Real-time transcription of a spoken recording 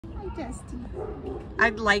Dusty.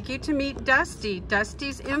 I'd like you to meet Dusty.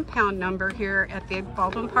 Dusty's impound number here at the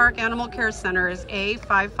Baldwin Park Animal Care Center is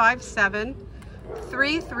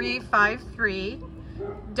A5573353.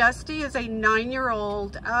 Dusty is a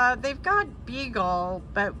 9-year-old. They've got Beagle,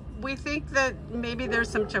 but we think that maybe there's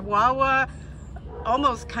some Chihuahua.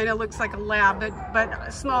 Almost kind of looks like a lab, but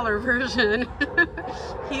a smaller version.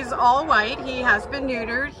 He's all white. He has been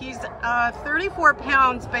neutered. He's 34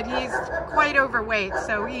 pounds, but he's quite overweight,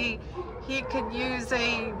 so he could use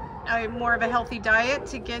a more of a healthy diet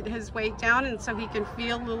to get his weight down, and so he can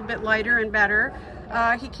feel a little bit lighter and better.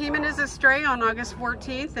 He came in as a stray on August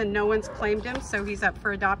 14th, and no one's claimed him, so he's up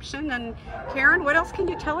for adoption. And Karen, what else can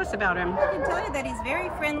you tell us about him? I can tell you that he's very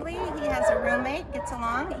friendly. He has a roommate, gets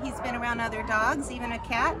along. He's been around other dogs, even a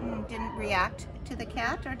cat, and didn't react to the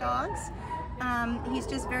cat or dogs. He's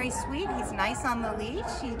just very sweet. He's nice on the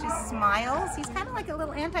leash. He just smiles. He's kind of like a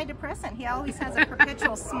little antidepressant. He always has a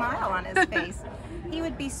perpetual smile on his face. He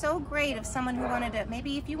would be so great if someone who wanted to,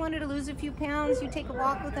 maybe if you wanted to lose a few pounds, you take a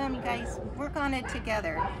walk with him, you guys work on it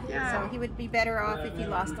together. Yeah. So he would be better off if you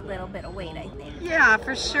lost a little bit of weight, I think. Yeah,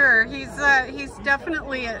 for sure. He's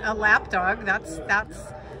definitely a lap dog. That's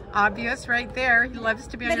obvious right there. He loves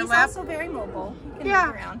to be on your lap. But he's also very mobile. He can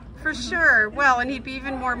move around. For sure. Well, and he'd be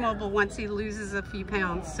even more mobile once he loses a few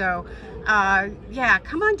pounds. So, yeah,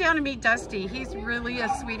 come on down and meet Dusty. He's really a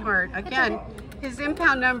sweetheart. Again, his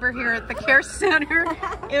impound number here at the care center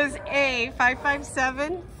is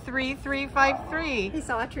A5573353. He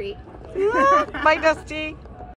saw a treat. Bye, Dusty.